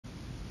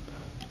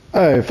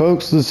Hey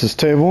folks, this is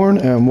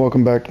Tavorn, and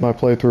welcome back to my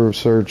playthrough of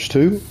Surge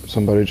 2.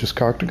 Somebody just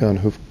cocked a gun.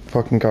 Who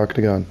fucking cocked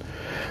a gun?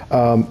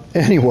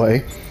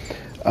 Anyway,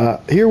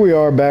 here we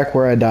are back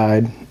where I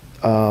died.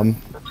 I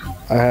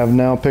have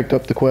now picked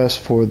up the quest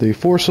for the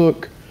force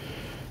hook,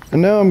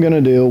 and now I'm going to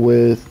deal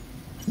with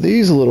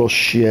these little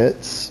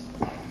shits,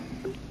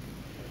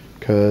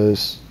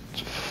 because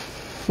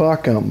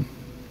fuck them.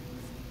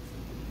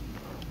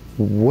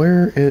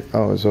 Where it...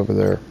 oh, it's over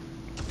there.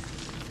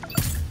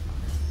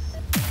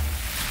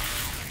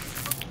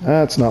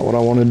 That's not what I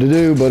wanted to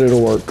do, but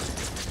it'll work.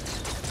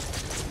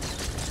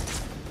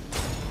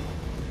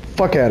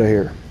 Fuck out of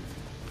here.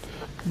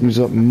 Use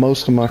up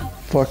most of my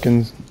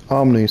fucking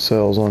Omni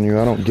cells on you.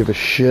 I don't give a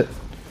shit.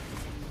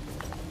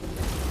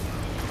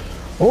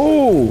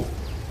 Oh!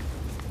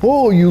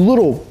 Oh, you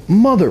little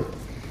mother!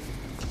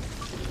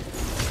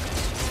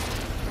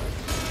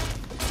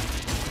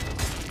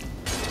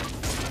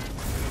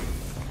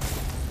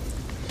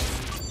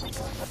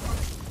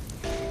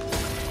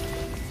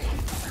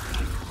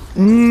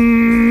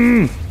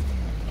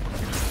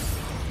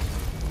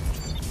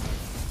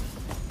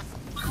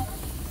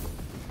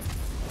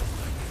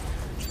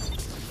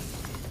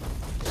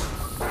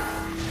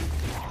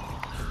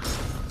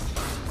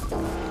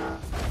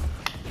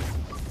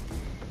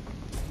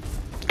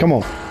 Come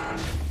on.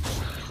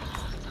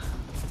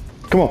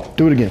 Come on,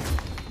 do it again.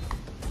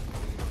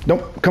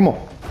 Nope, come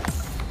on.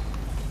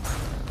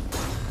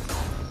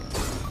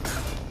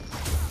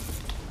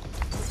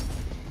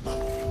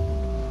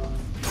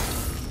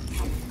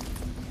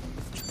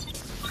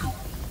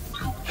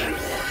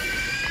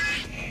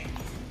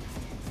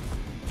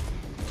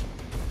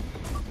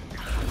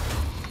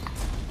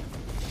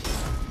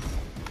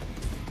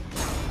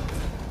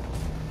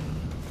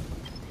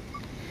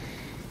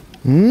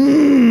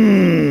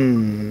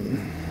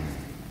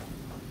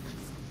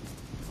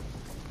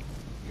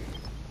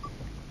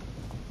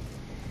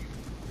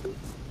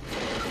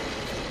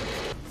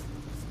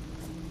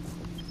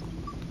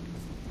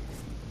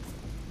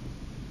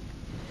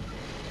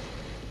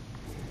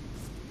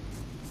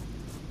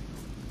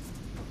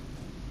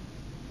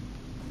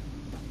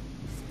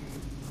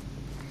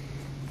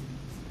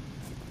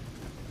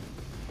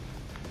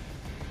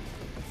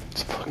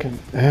 Fucking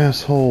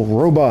asshole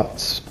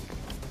robots.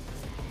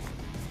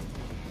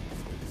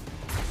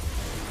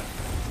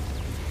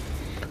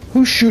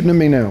 Who's shooting at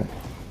me now?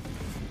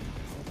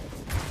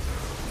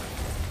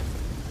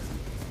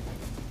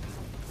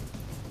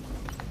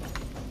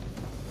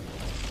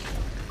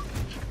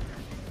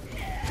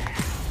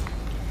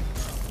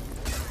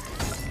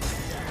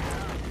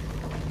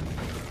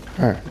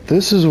 Alright,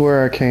 this is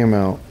where I came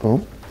out.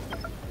 Oh.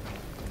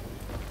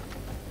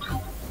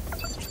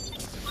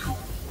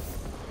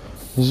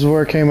 This is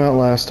where I came out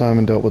last time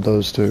and dealt with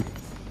those two.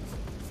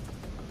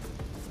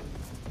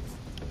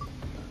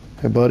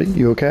 Hey buddy,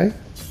 you okay?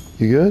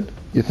 You good?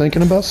 You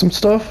thinking about some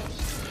stuff?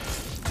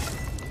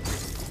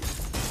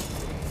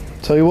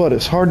 Tell you what,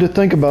 it's hard to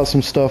think about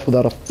some stuff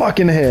without a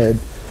fucking head.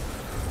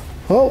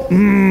 Oh,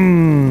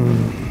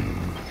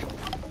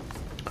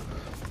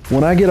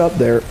 When I get up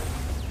there,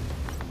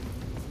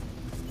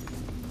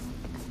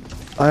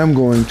 I am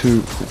going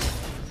to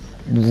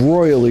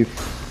royally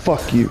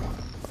fuck you.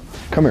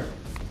 Come here.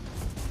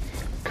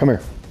 Come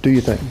here. Do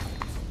your thing.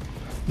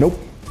 Nope.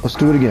 Let's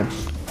do it again.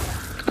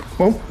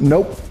 Oh,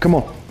 nope. Come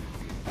on.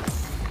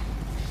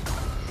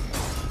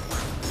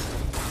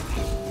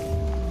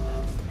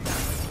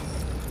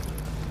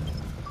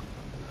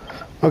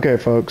 Okay,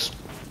 folks.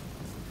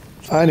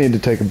 I need to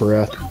take a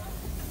breath.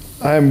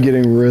 I am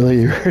getting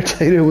really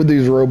irritated with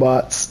these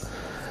robots.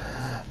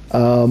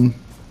 I'll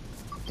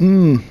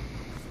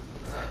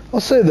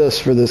say this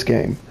for this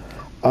game.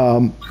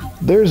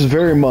 There's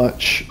very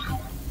much...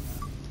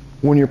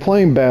 when you're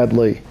playing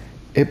badly,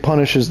 it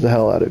punishes the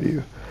hell out of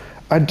you.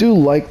 I do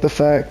like the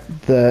fact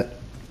that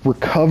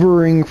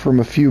recovering from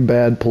a few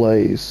bad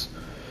plays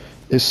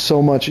is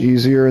so much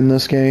easier in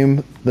this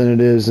game than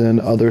it is in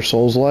other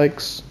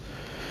Souls-likes,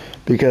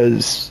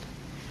 because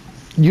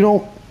you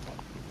don't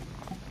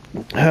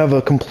have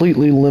a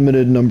completely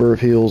limited number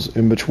of heals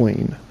in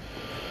between.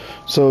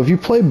 So if you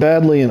play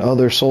badly in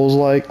other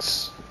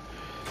Souls-likes,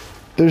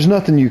 there's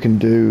nothing you can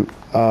do.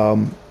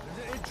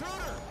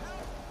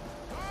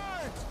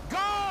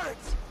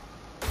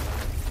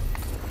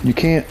 You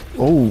can't...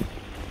 oh,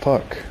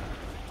 fuck.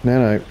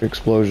 Nanite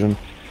explosion.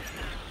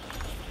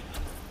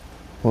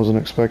 Wasn't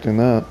expecting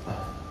that.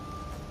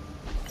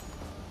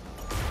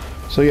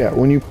 So yeah,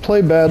 when you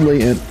play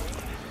badly in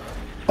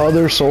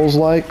other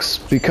Souls-likes,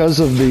 because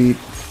of the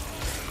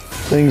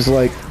things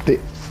like the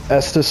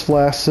Estus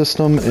Flask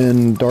system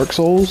in Dark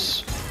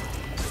Souls,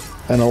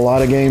 and a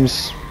lot of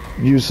games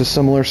use a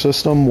similar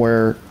system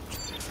where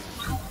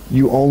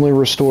you only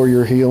restore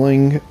your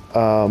healing,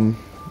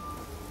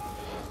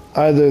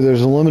 either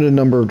there's a limited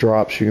number of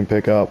drops you can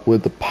pick up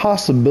with the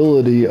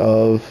possibility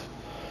of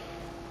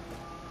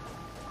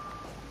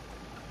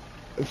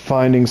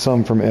finding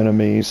some from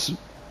enemies,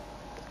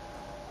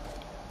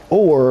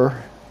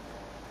 or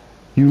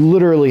you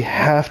literally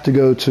have to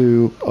go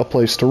to a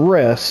place to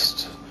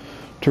rest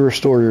to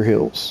restore your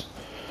heals.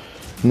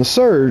 In the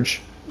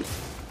Surge,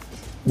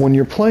 when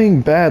you're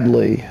playing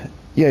badly,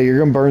 yeah, you're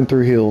going to burn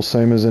through heals,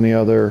 same as any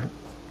other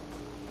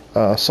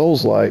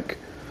Souls-like.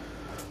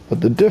 But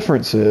the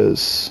difference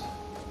is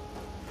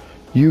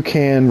you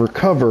can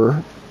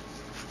recover,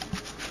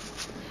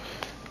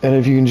 and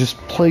if you can just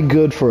play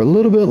good for a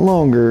little bit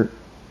longer,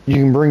 you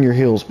can bring your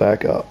heals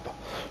back up.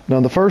 Now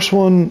the first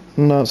one,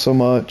 not so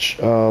much.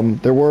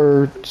 There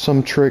were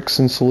some tricks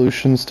and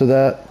solutions to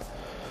that,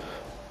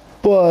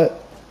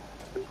 but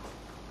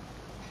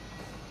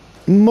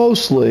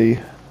mostly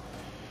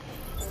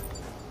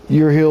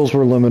your heals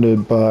were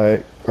limited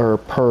by, or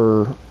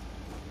per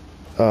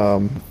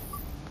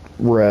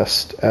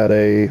rest at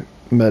a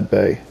med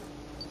bay.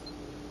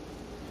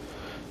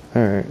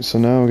 Alright, so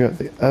now we got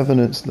the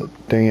evidence that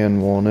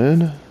Dan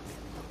wanted.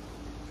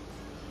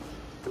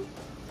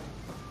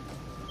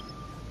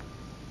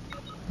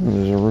 Oh,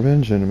 there's a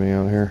revenge enemy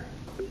out here.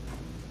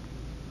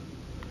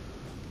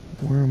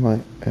 Where am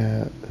I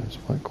at is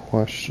my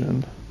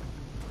question.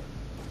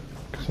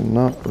 Because I'm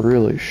not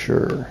really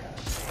sure.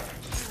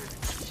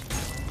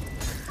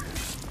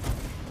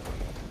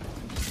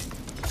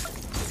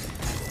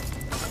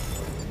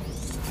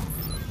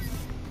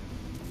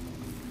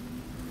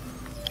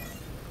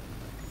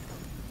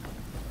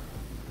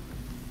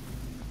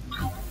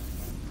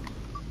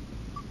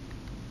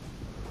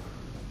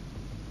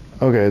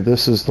 Okay,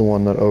 this is the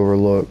one that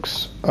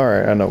overlooks.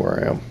 Alright, I know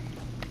where I am.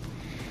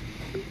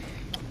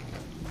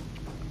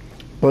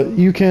 But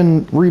you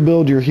can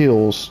rebuild your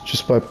heals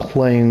just by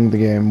playing the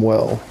game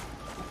well,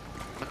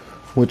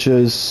 which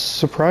is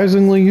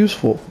surprisingly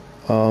useful.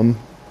 It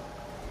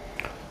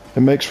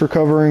makes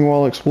recovering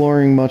while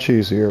exploring much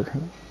easier.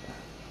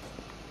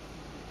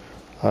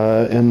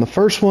 In the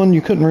first one,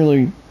 you couldn't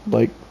really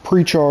like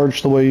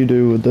pre-charge the way you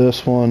do with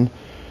this one,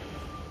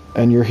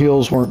 and your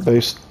heals weren't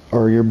based,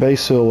 or your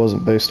base heal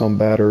wasn't based on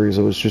batteries,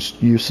 it was just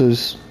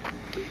uses.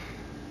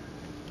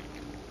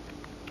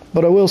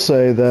 But I will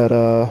say that,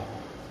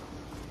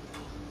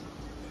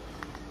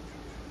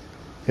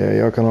 yeah,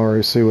 y'all can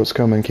already see what's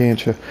coming,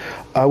 can't you?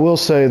 I will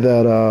say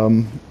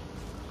that,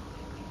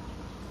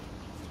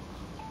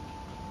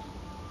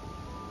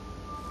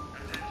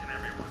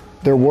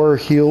 there were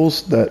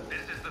heals that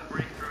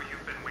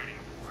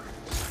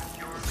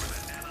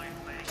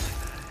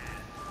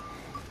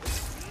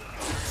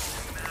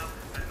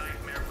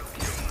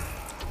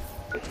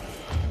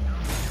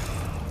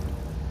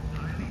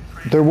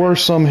there were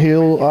some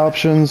heal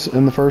options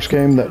in the first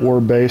game that were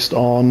based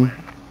on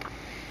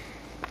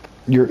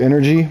your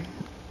energy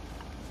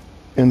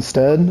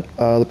instead.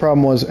 The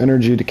problem was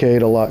energy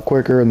decayed a lot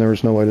quicker, and there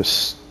was no way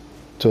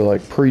to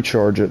like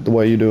pre-charge it the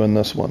way you do in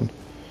this one.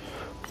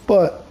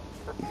 But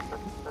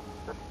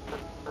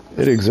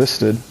it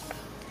existed.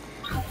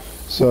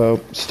 So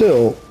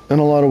still, in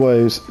a lot of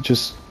ways,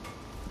 just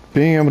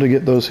being able to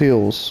get those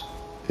heals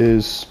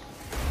is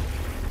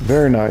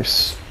very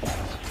nice.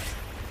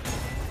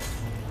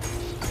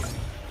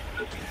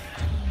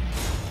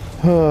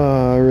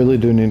 I really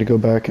do need to go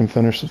back and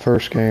finish the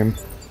first game.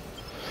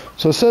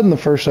 So I said in the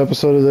first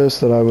episode of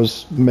this that I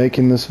was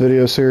making this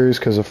video series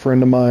because a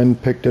friend of mine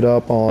picked it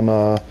up on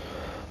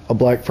a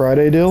Black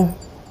Friday deal.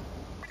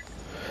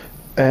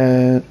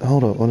 And,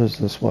 hold up, what is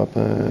this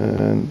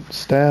weapon?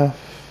 Staff.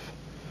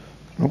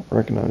 I don't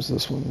recognize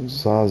this one.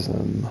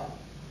 Zazim.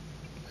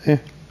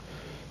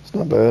 It's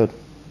not bad.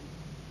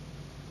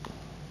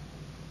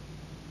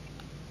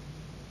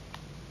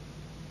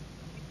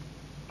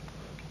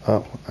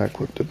 Oh, I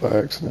equipped it by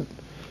accident.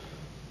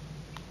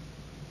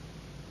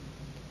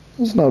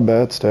 It's not a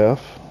bad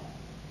staff.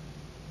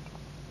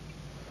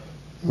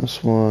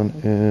 This one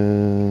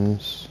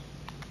is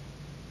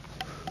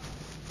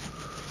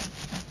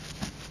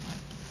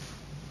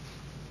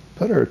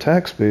better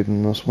attack speed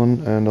than this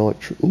one, and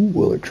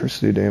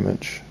electricity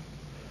damage.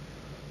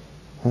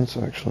 That's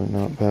actually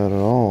not bad at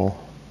all.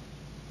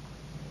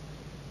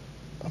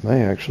 I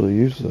may actually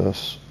use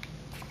this.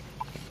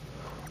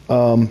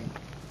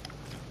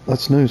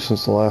 That's new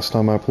since the last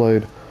time I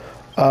played.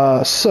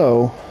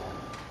 So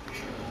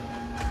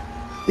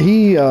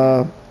he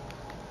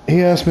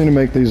asked me to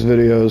make these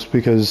videos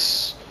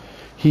because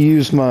he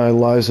used my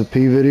Liza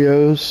P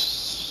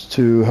videos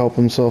to help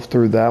himself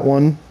through that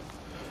one.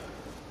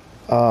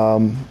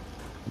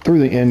 Through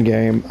the end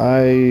game.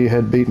 I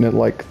had beaten it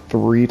like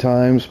 3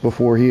 times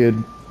before he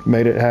had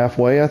made it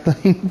halfway, I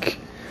think.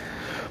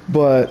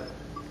 But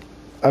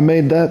I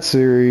made that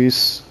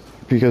series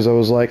because I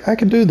was like, I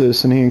could do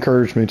this, and he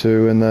encouraged me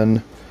to, and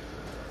then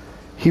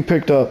he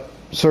picked up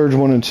Surge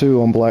 1 and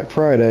 2 on Black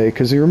Friday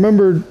because he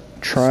remembered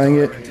trying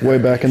it way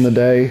back in the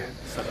day,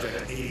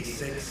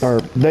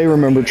 or they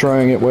remembered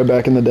trying it way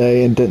back in the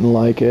day and didn't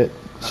like it.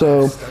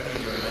 So,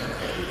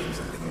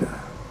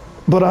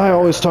 but I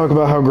always talk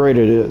about how great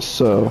it is,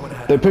 so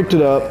they picked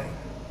it up,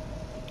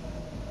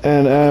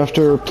 and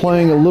after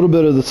playing a little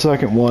bit of the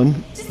second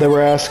one, they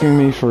were asking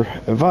me for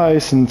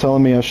advice and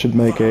telling me I should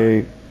make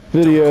a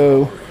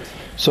video.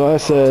 So I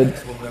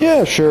said,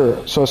 yeah,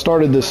 sure. So I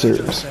started this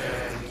series.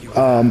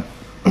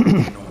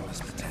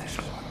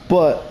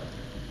 But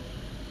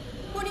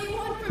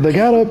they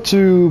got up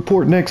to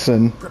Port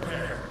Nixon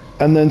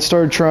and then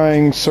started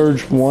trying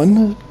Surge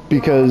 1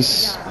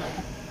 because...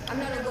 I'm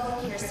not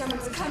alone here.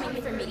 Someone's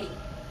coming for me.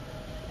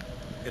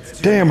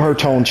 Damn, her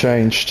tone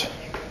changed.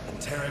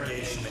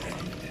 Interrogation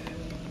ended.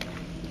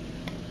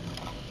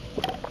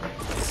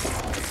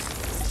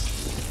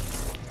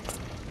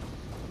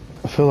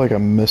 I feel like I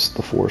missed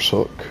the force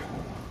hook.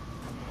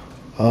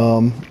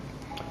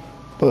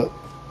 But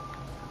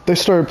they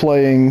started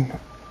playing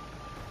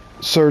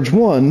Surge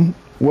 1,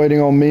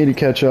 waiting on me to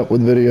catch up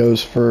with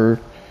videos for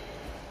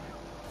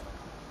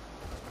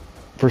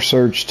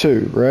Surge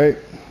 2, right?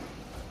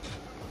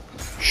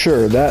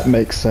 Sure, that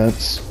makes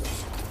sense.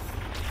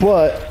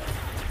 But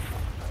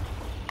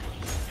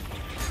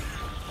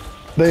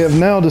they have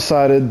now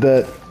decided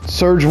that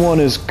Surge 1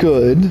 is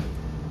good,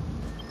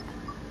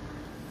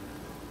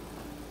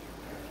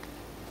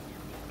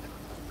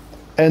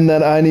 and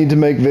that I need to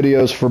make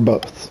videos for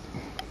both.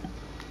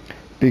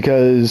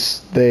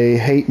 Because they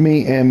hate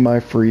me and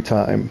my free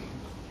time.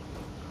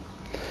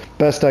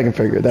 Best I can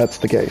figure, that's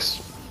the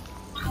case.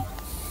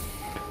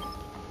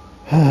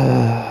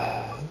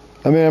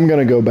 I mean, I'm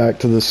gonna go back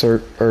to the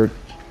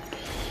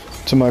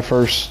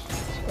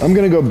I'm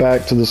gonna go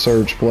back to the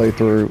Surge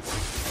playthrough.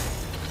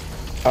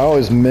 I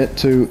always meant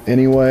to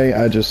anyway.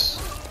 I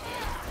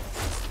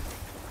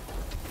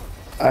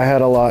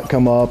had a lot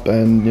come up,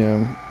 and you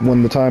know,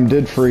 when the time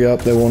did free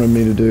up, they wanted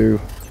me to do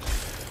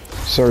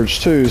Surge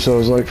 2, so I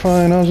was like,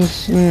 fine, I'll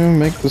just, you know,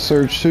 make the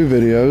Surge 2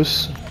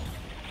 videos.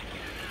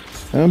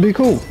 And it'll be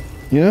cool,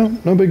 you know,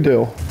 no big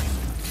deal.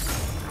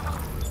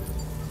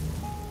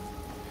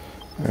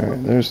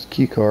 Alright, there's the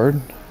key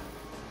card.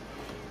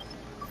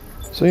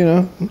 So, you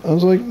know, I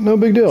was like, no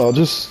big deal, I'll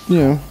just, you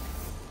know,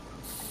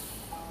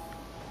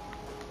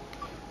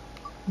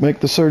 make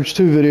the Surge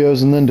 2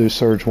 videos and then do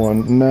Surge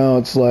 1. Now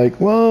it's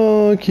like,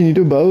 well, can you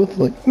do both?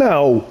 Like,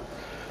 no!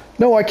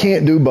 No, I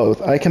can't do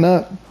both. I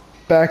cannot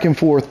back and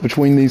forth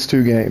between these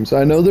two games.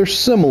 I know they're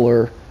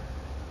similar,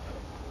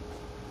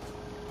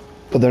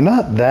 but they're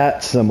not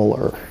that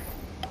similar.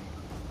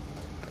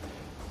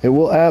 It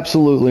will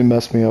absolutely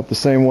mess me up the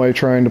same way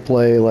trying to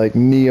play like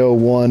Neo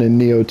 1 and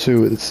Neo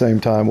 2 at the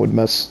same time would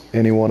mess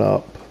anyone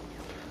up.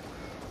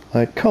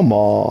 Like, come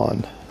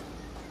on.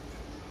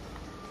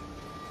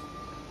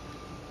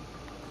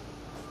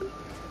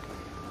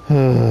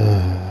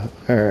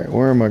 Alright,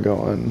 where am I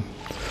going?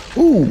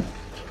 Ooh!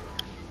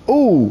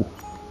 Ooh!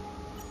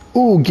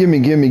 Ooh, gimme,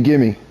 gimme,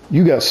 gimme.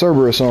 You got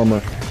Cerberus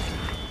armor.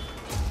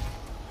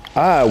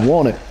 I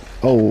want it.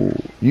 Oh,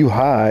 you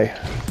high.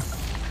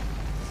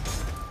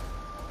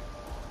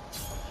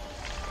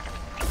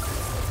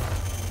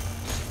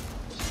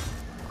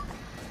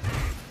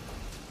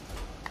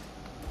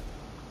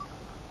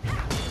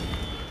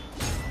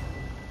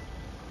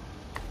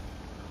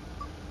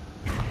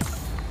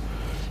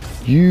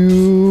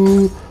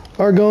 You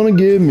are gonna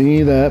give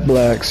me that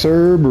black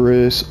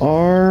Cerberus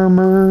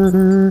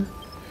armor.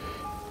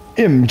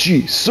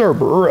 MG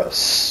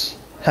Cerberus.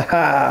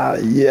 Haha,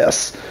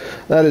 yes.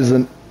 That is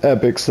an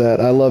epic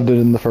set. I loved it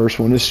in the first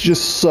one. It's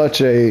just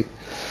such a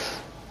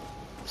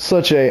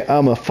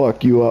I'ma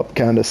fuck you up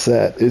kind of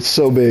set. It's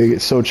so big,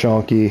 it's so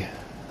chunky.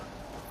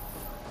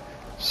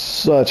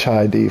 Such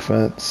high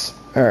defense.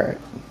 Alright.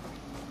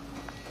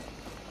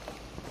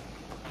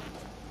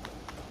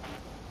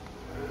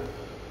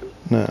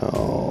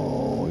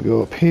 Now we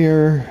go up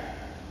here.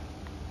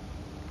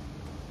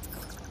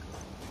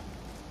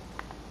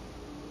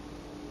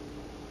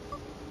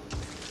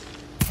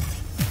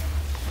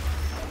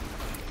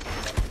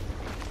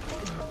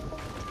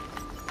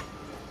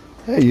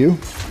 Hey you,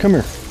 come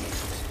here.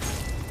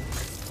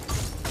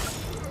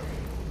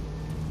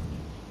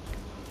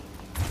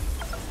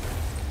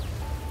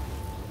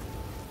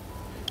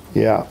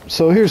 Yeah,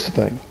 so here's the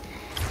thing.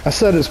 I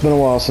said it's been a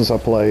while since I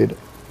played.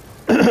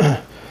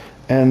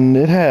 And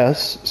it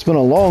has. It's been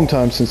a long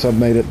time since I've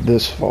made it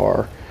this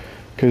far.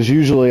 Because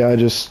usually I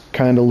just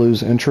kind of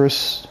lose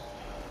interest.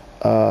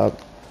 About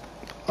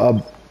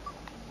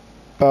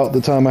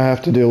the time I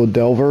have to deal with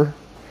Delver.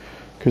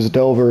 Because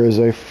Delver is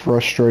a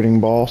frustrating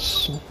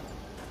boss.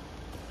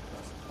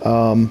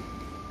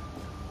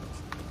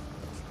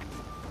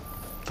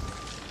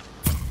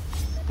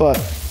 But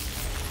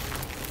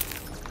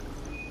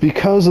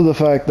because of the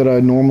fact that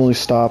I normally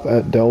stop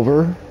at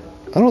Delver,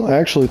 I don't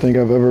actually think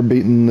I've ever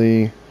beaten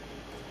the...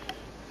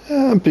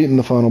 I've beaten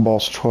the final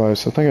boss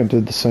twice. I think I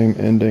did the same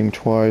ending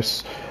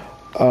twice.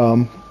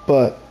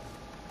 But,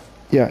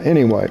 yeah,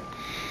 anyway.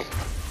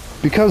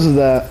 Because of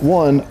that,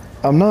 one,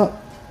 I'm not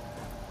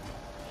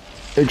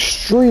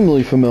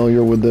extremely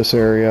familiar with this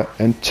area,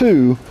 and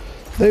two,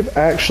 they've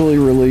actually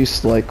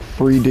released like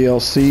free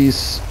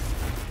DLCs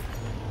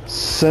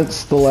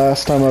since the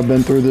last time I've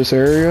been through this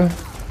area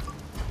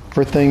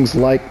for things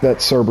like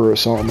that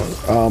Cerberus armor.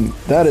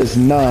 That is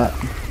not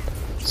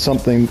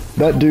something,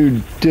 that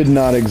dude did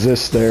not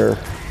exist there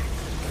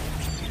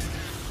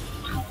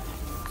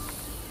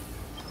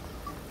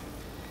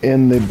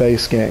in the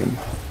base game.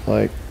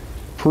 Like,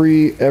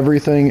 pre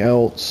everything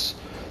else,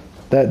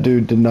 that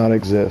dude did not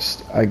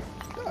exist. I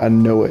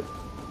know it.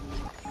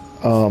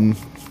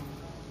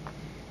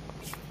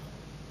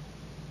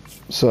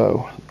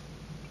 So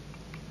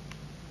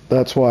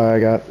that's why I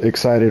got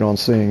excited on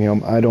seeing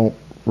him. I don't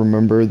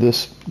remember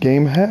this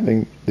game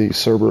having the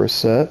Cerberus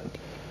set.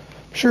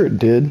 I'm sure it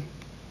did,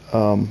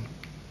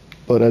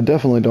 but I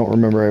definitely don't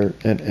remember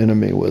an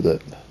enemy with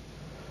it.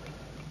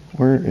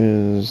 Where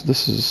is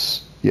this?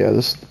 This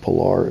is the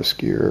Polaris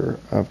gear.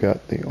 I've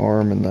got the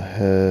arm and the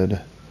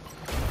head,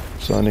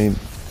 so I need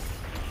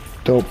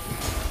dope.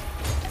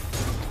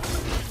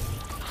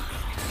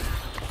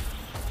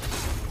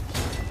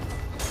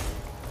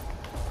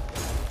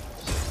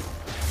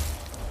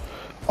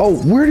 Oh,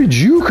 where did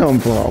you come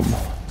from?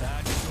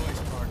 Bad choice,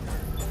 partner.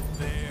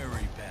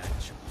 Very bad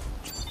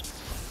choice.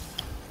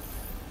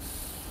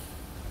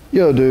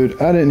 Yo,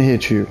 dude, I didn't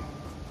hit you.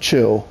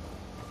 Chill.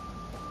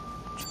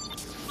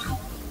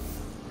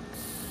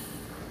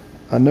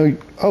 I know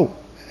you. Oh,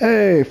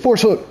 hey,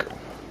 force hook.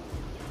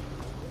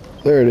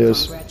 There it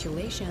is.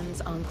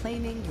 Congratulations on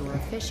claiming your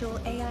official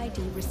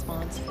A.I.D.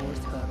 response force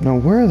hook. Now,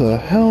 where the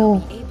hell?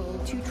 Be able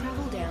to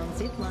travel down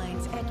zip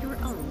lines at your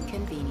own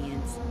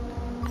convenience.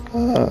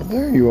 Ah,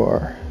 there you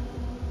are.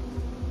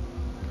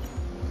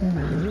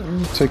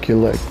 Take your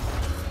leg.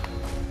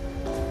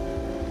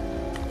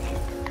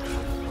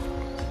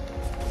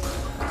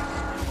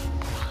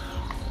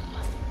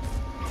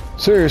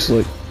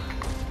 Seriously,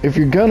 if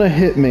you're gonna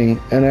hit me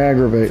and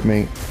aggravate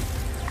me,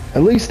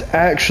 at least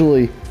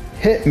actually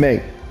hit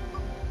me.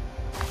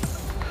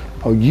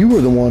 Oh, you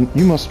were the one.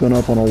 You must have been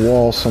up on a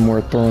wall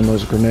somewhere throwing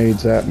those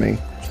grenades at me.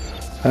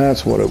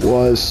 That's what it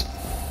was.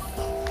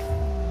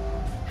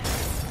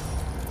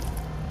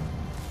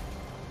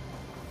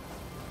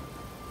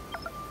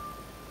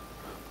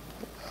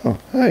 Oh,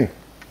 hey,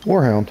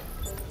 Warhound.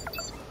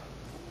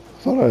 I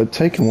thought I had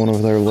taken one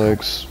of their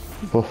legs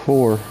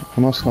before. I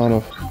must not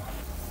have.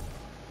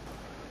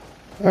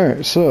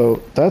 Alright,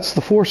 so that's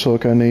the force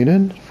hook I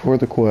needed for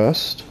the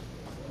quest.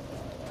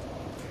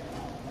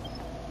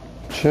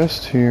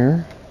 Chest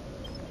here.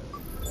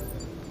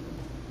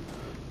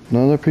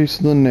 Another piece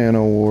of the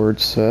nano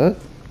ward set.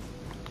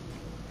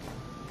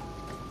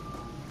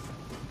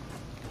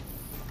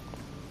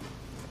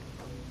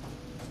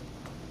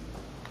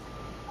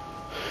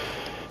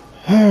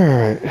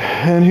 Alright,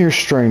 and here's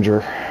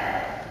Stranger.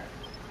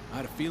 I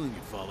had a feeling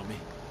you'd follow me.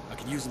 I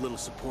could use a little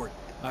support.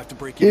 I have to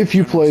break in. If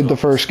you played the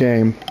first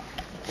game,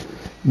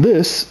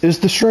 this is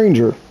the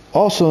Stranger,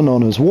 also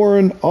known as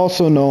Warren,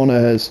 also known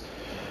as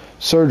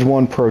Surge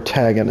 1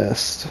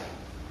 protagonist.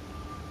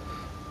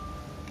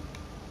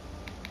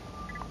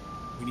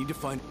 We need to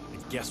find.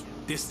 Guess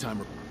this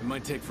time it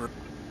might take for.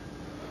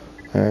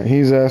 Alright,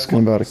 he's asking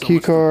about a key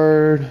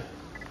card.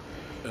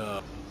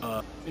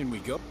 In we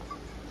go.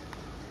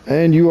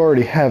 And you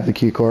already have the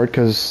key card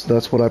because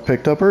that's what I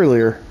picked up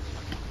earlier.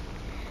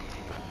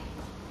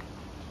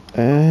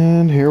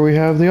 And here we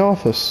have the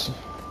office.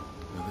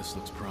 Now this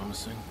looks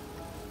promising.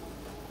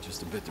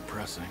 Just a bit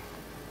depressing.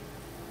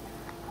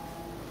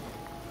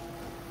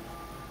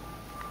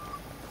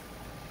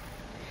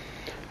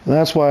 And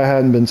that's why I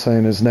hadn't been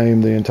saying his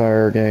name the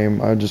entire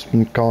game. I've just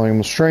been calling him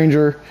a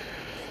Stranger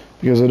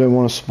because I didn't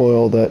want to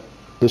spoil that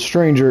the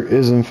Stranger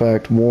is in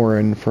fact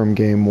Warren from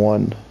game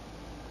 1.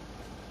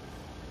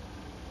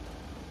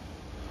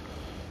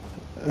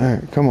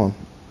 Alright, come on.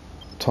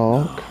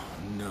 Talk.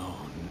 No.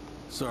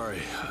 Sorry,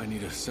 I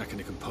need a second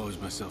to compose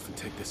myself and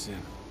take this in.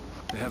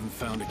 They haven't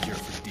found a cure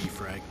for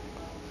defrag.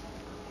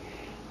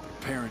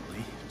 Apparently,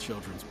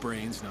 children's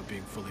brains, not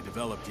being fully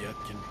developed yet,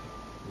 can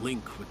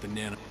link with the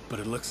nano. But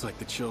it looks like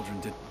the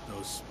children did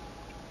those...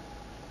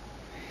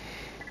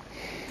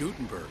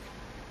 Gutenberg.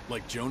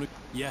 Like Jonah?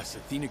 Yes,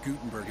 Athena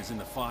Gutenberg is in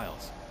the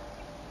files.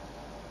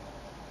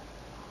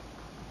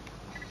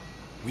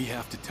 We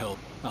have to tell...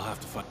 I'll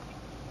have to find...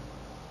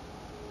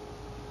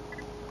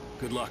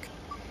 Good luck.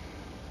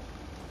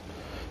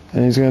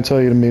 And he's going to tell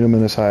you to meet him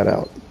in his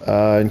hideout.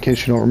 In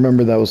case you don't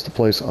remember, that was the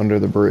place under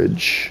the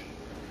bridge.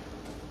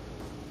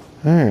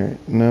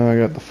 Alright, now I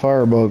got the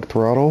firebug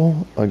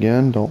throttle.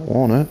 Again, don't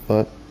want it,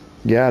 but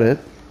got it.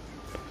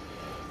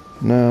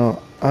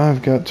 Now,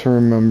 I've got to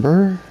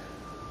remember...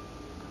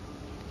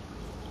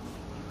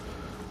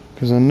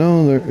 because I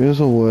know there is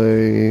a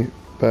way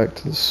back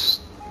to this.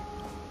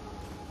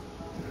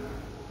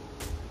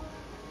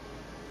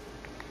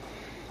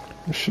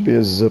 There should be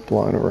a zip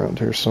line around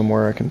here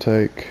somewhere I can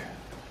take.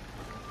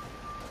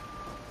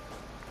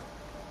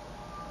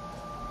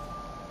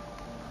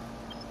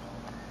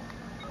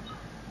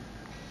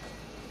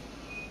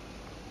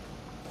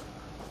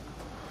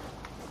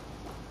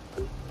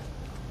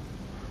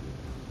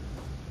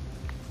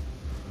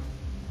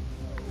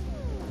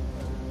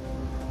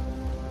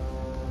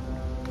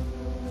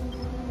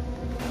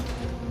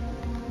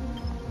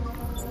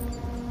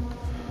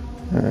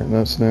 Alright,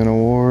 that's Nano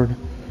Ward.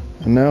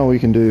 And now we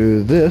can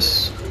do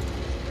this.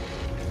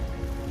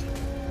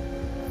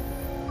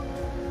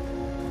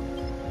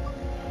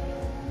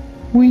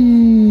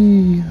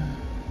 Whee!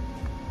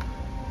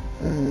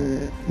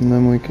 And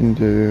then we can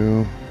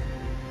do...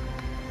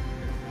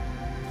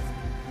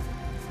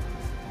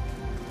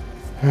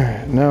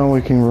 Alright, now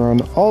we can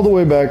run all the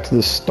way back to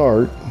the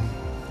start.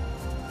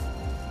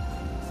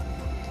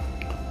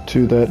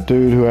 to that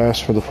dude who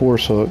asked for the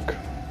force hook.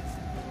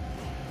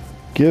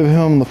 Give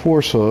him the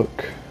force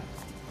hook.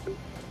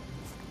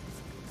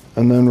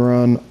 And then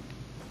run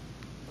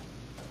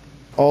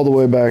all the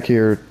way back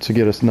here to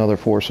get us another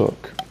force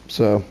hook.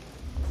 So,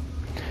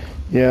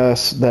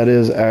 yes, that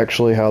is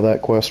actually how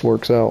that quest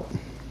works out.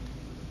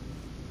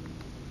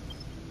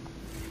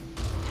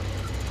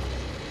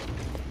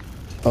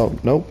 Oh,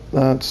 nope,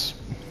 that's...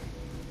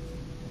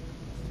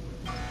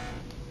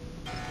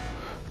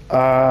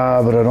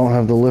 but I don't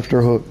have the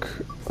lifter hook.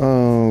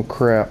 Oh,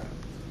 crap.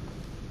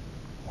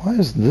 Why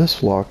is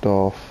this locked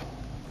off?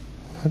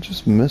 I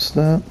just missed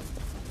that?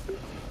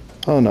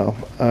 Oh no,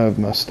 I've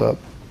messed up.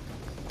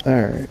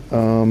 Alright,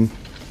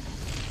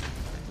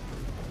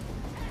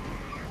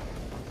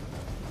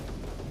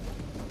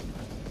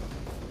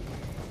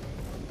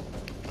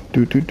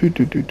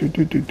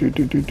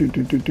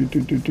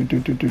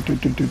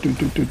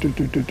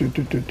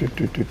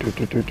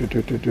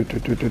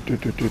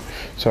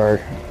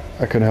 sorry,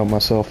 I couldn't help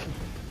myself.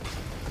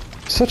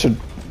 Such a,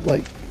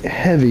 like,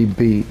 heavy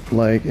beat.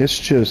 Like, it's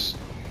just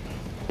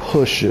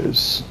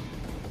pushes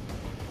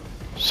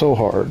so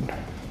hard.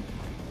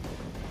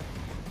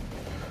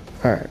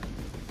 Alright.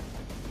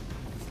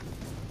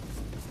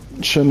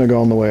 Shouldn't have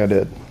gone the way I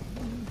did.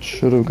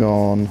 Should have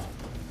gone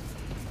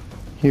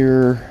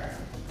here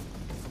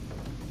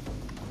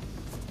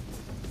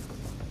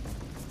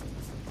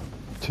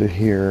to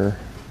here.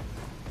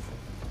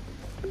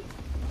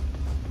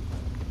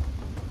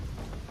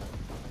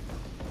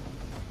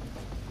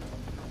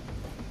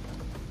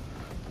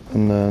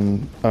 And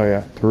then, oh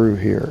yeah, through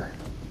here.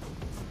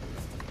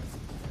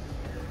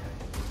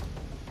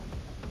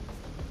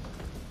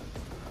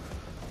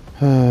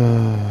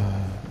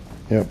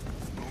 Yep.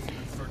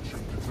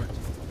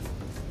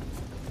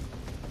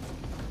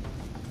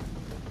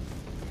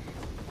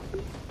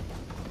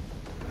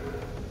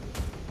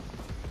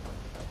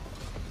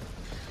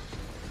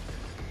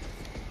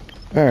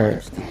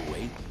 Alright.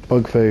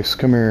 Bugface,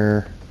 come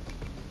here.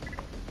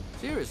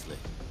 Seriously?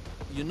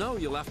 You know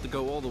you'll have to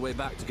go all the way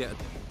back to get it.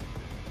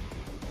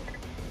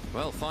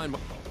 Well, fine.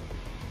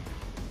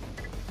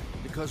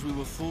 Because we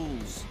were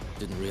fools.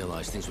 Didn't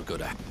realize things would go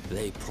to...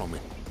 They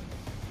promised.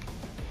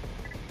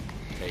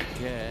 Take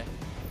care.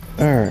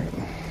 Alright.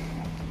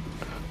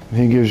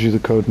 He gives you the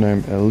code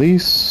name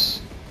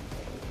Elise.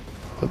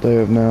 But they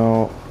have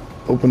now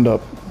opened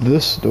up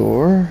this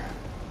door.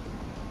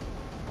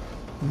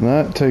 And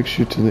that takes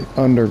you to the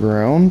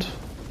underground.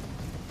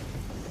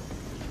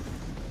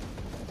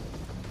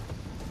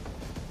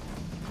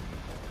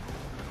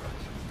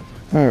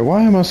 Alright,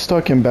 why am I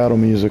stuck in battle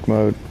music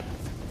mode?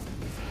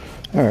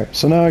 Alright,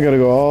 so now I gotta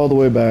go all the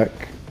way back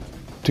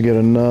to get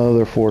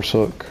another force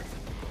hook.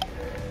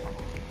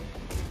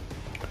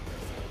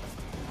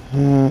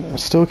 I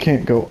still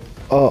can't go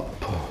up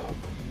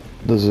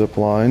the zip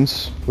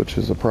lines, which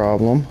is a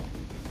problem.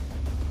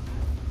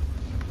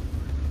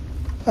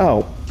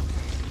 Oh.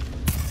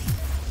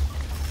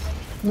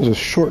 There's a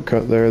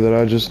shortcut there that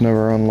I just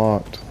never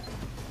unlocked.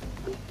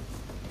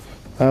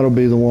 That'll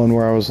be the one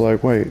where I was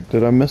like, wait,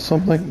 did I miss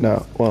something?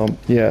 No. Well,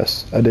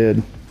 yes, I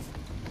did.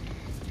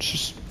 It's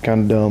just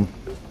kind of dumb.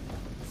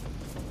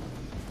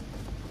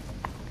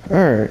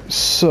 Alright,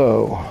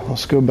 so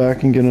let's go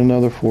back and get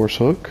another force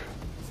hook.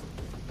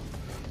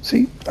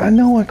 See, I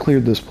know I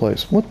cleared this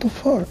place. What the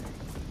fuck?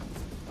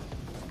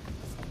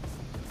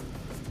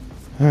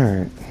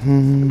 Alright.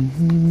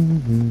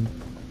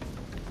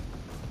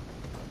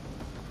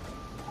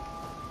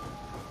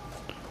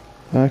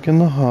 Back in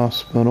the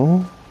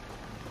hospital.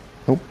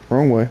 Nope,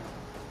 wrong way.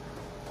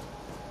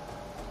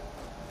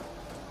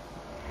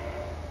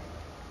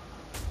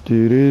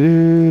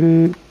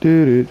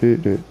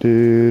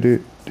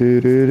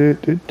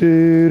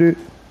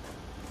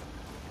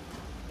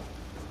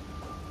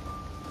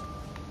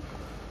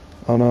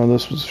 Oh no,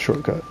 this was a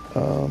shortcut.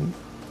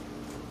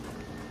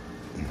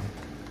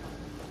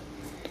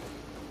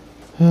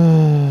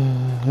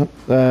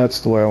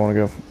 That's the way I want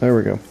to go. There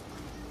we go.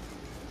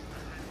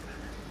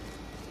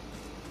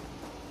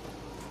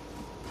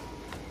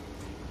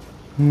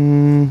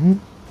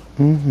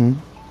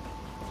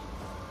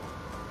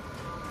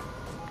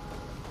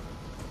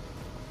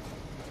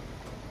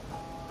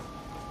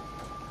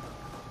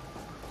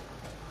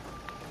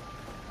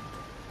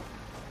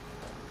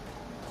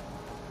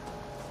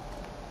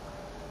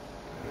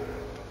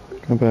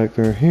 Go back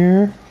through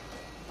here.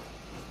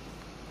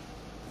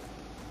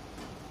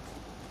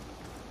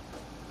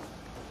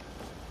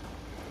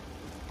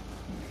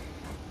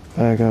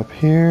 Back up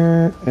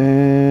here,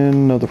 and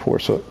another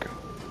force hook.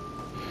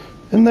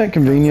 Isn't that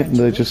convenient?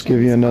 They just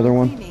give you another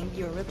one.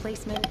 Your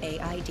replacement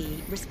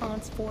A.I.D.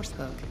 response force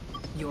hook.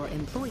 Your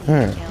employee.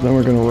 Alright, then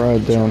we're gonna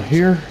ride down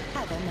here.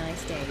 Have a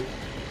nice day.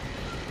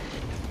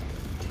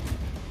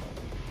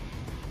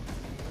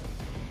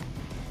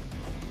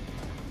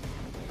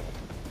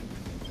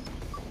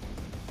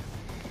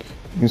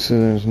 You see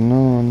there's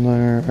no one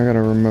there. I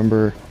gotta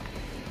remember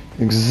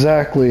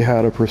exactly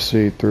how to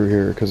proceed through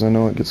here because I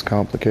know it gets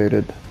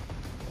complicated.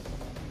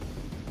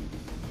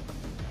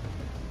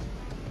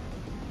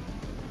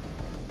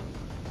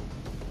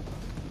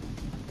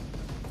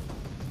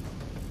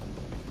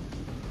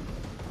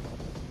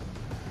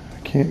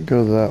 can't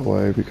go that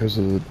way because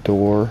of the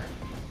door.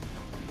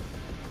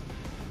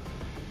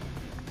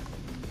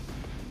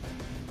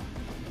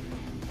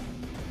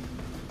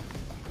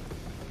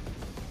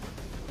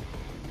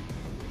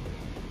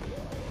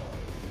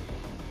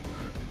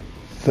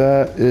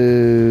 That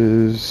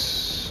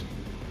is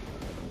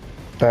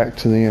back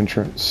to the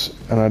entrance,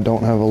 and I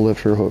don't have a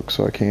lifter hook,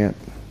 so I can't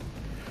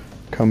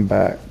come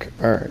back.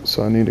 Alright,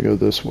 so I need to go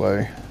this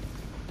way.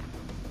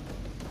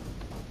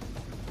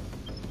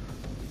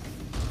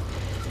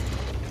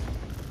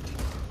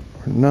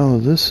 No,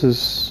 this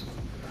is...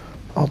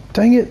 Oh,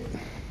 dang it!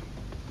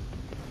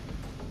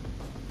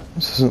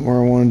 This isn't where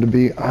I wanted to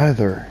be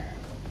either.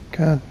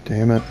 God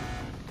damn it.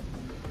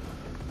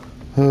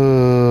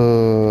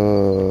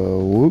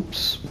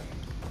 Whoops.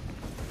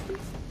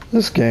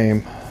 This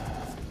game.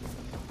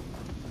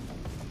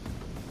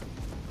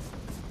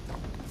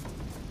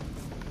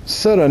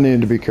 Said I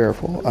needed to be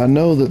careful. I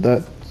know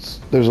that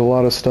there's a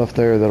lot of stuff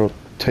there that'll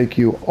take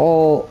you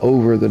all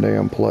over the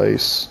damn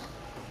place.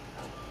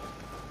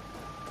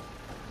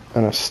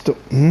 And I still...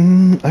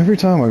 every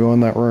time I go in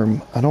that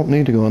room, I don't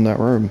need to go in that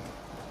room.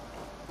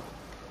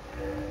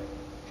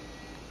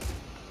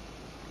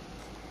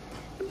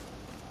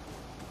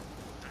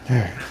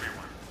 There.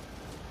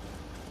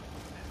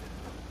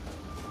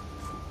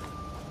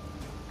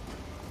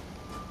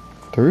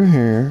 Through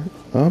here,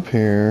 up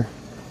here,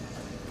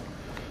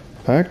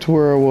 back to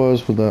where I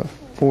was with that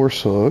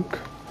force hook.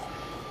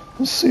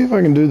 Let's see if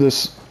I can do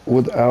this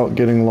without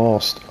getting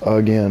lost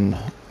again.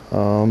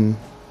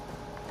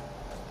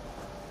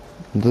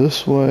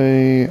 This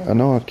way, I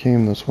know I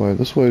came this way.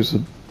 This way's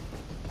the...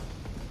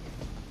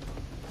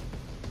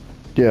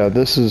 Yeah,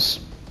 this is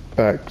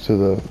back to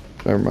the...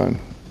 Never mind.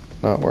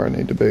 Not where I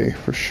need to be,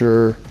 for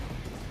sure.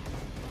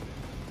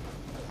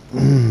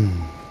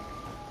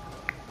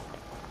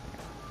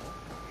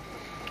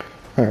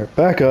 Alright,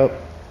 back up.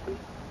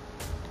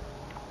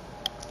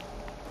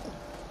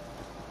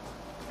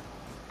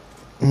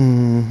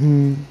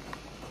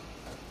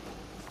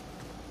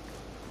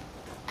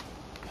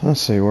 Let's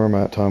see, where am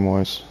I at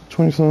time-wise?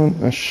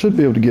 27. I should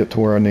be able to get to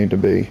where I need to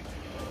be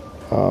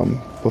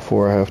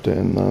before I have to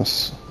end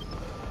this.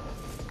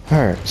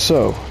 Alright,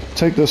 so,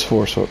 take this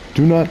force hook.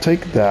 Do not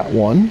take that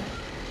one.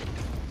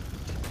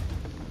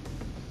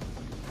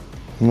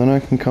 And then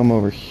I can come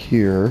over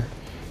here.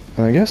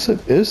 And I guess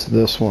it is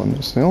this one.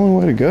 It's the only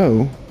way to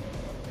go.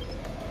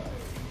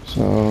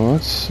 So,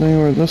 let's see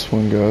where this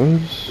one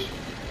goes.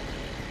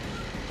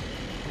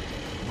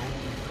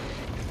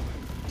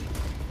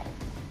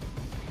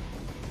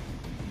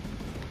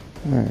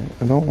 Alright,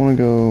 I don't want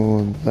to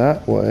go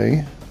that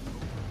way.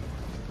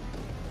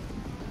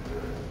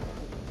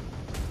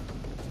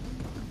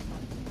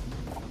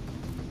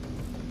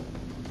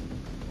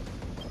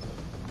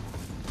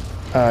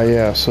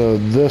 Yeah, so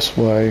this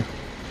way.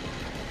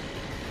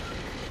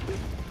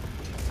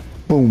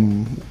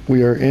 Boom.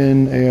 We are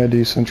in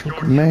A.I.D. Central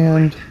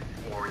Command.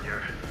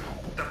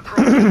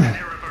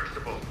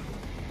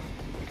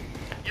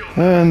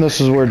 And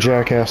this is where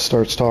Jackass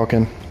starts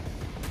talking.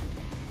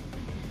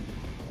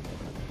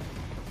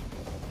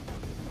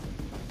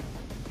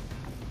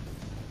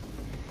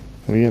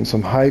 We're getting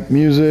some hype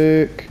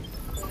music,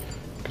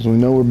 because we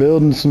know we're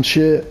building some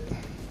shit.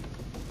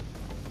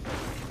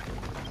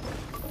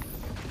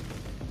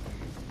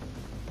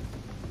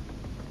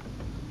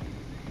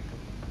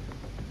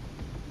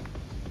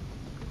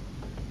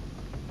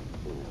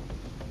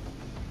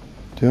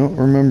 Don't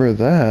remember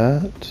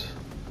that.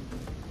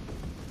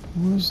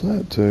 What was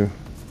that to?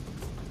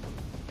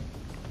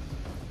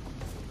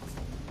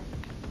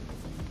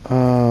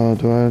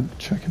 Do I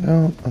check it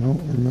out? I don't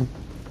remember.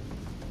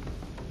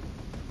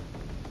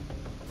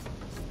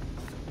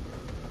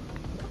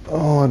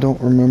 Oh, I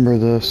don't remember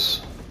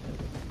this.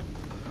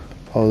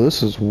 Oh,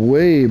 this is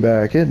way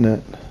back, isn't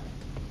it?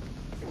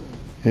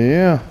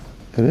 Yeah,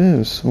 it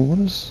is. So what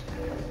is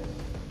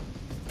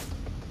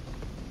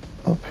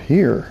up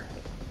here?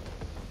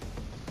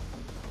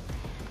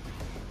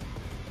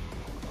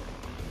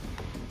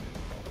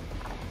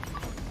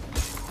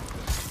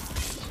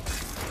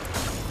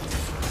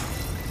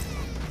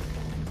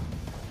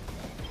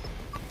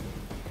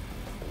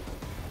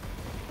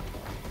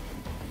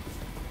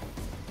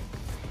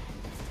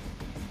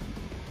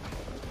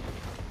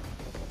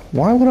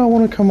 Why would I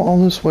want to come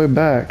all this way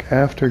back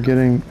after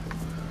getting...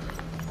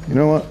 You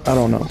know what? I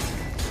don't know.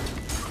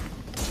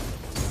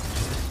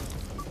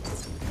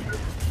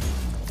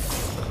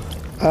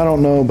 I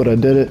don't know, but I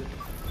did it.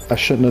 I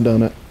shouldn't have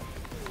done it.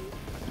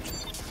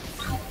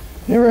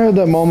 You ever had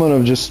that moment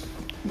of just...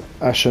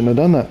 I shouldn't have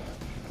done that.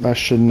 I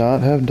should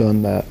not have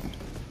done that.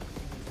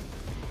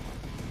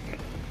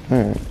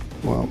 Alright,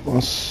 well,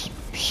 let's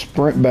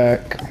sprint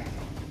back.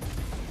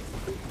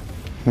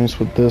 At least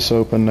with this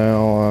open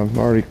now, I've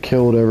already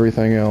killed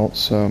everything else,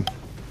 so...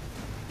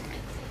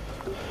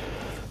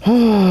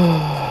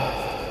 Now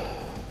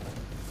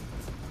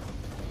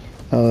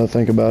that I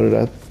think about it,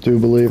 I do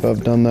believe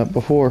I've done that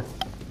before.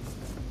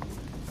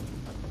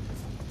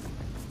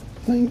 I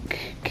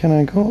think, can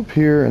I go up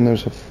here and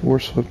there's a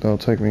force hook that'll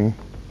take me...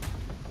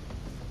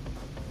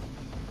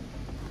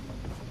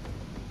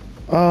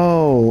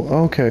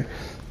 Oh, okay.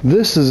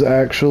 This is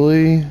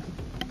actually...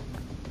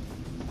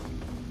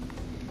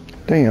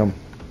 Damn.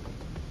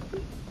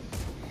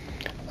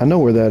 I know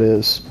where that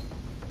is.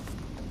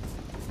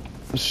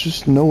 There's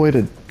just no way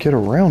to get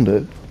around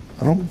it.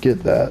 I don't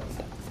get that.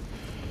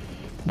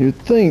 You'd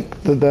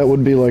think that that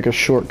would be like a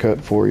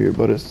shortcut for you,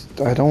 but it's...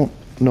 I don't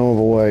know of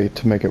a way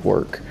to make it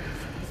work.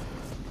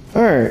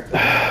 Alright.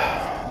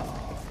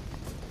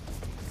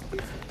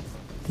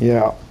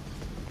 Yeah.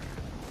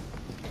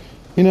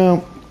 You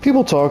know,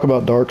 people talk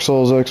about Dark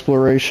Souls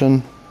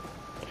exploration.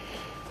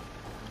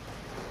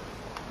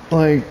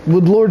 Like,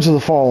 with Lords of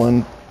the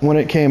Fallen, when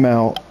it came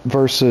out,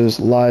 versus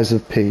Lies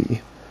of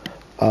P,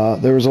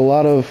 there was a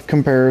lot of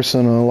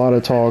comparison and a lot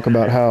of talk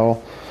about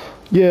how,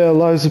 yeah,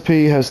 Lies of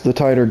P has the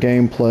tighter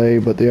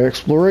gameplay, but the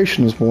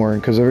exploration is boring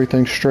because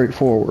everything's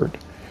straightforward.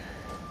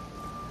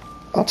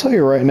 I'll tell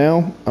you right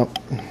now,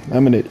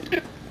 I'm an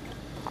idiot.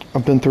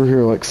 I've been through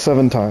here like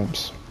 7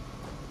 times.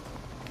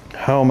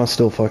 How am I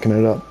still fucking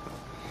it up?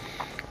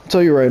 I'll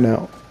tell you right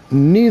now,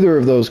 neither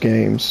of those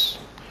games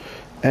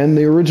and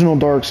the original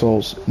Dark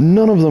Souls,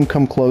 none of them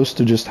come close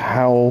to just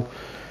how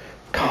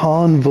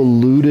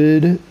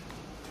convoluted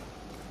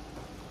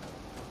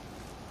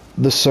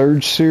the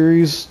Surge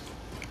series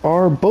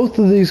are. Both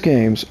of these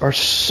games are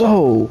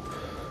so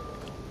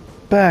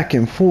back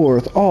and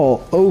forth,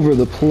 all over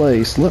the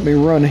place. Let me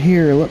run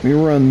here, let me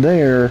run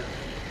there.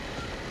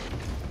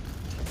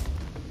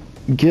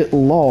 Get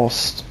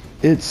lost.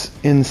 It's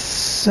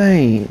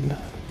insane.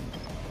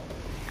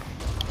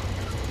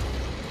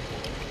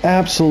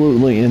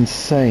 Absolutely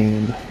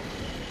insane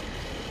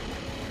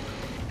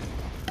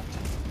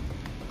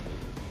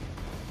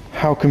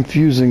how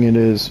confusing it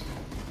is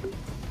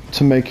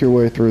to make your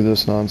way through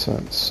this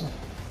nonsense.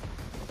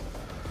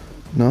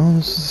 No,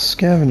 this is a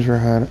scavenger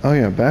hide. Oh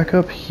yeah, back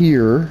up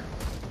here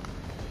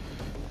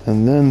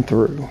and then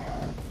through.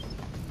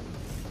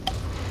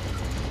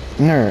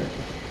 Alright.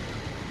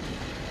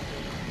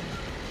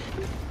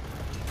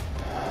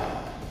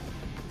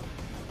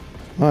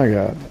 My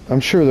God, I'm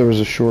sure there was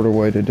a shorter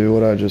way to do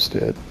what I just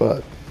did,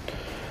 but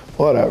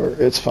whatever,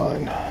 it's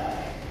fine.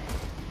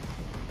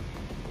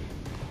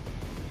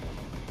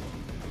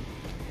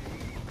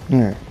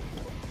 Alright.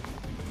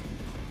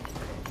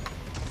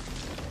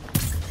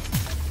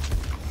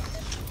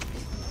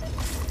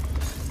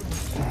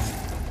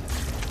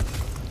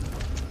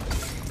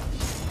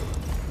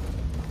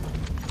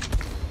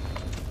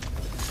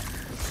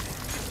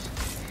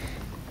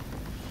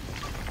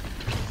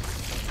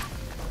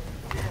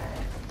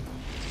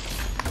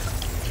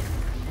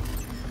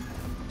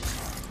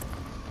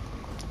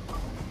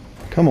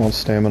 Come on,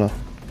 stamina.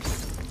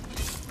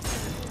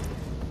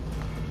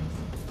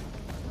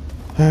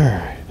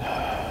 Alright.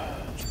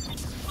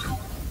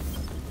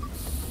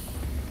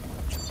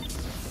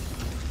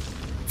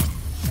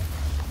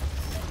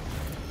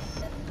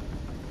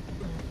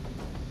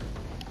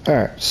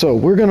 Alright, so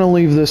we're going to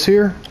leave this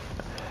here.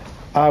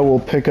 I will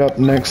pick up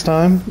next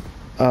time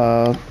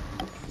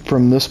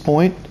from this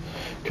point,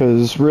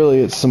 because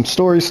really it's some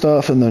story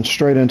stuff and then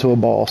straight into a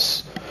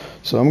boss.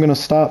 So I'm going to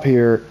stop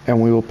here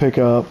and we will pick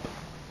up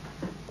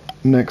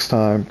next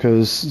time,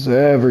 because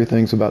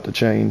everything's about to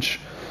change.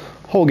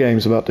 Whole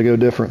game's about to go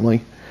differently.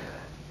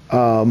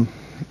 But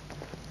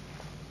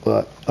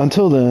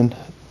until then,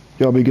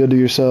 y'all be good to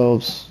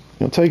yourselves.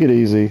 Take it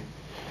easy,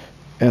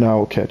 and I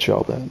will catch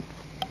y'all then.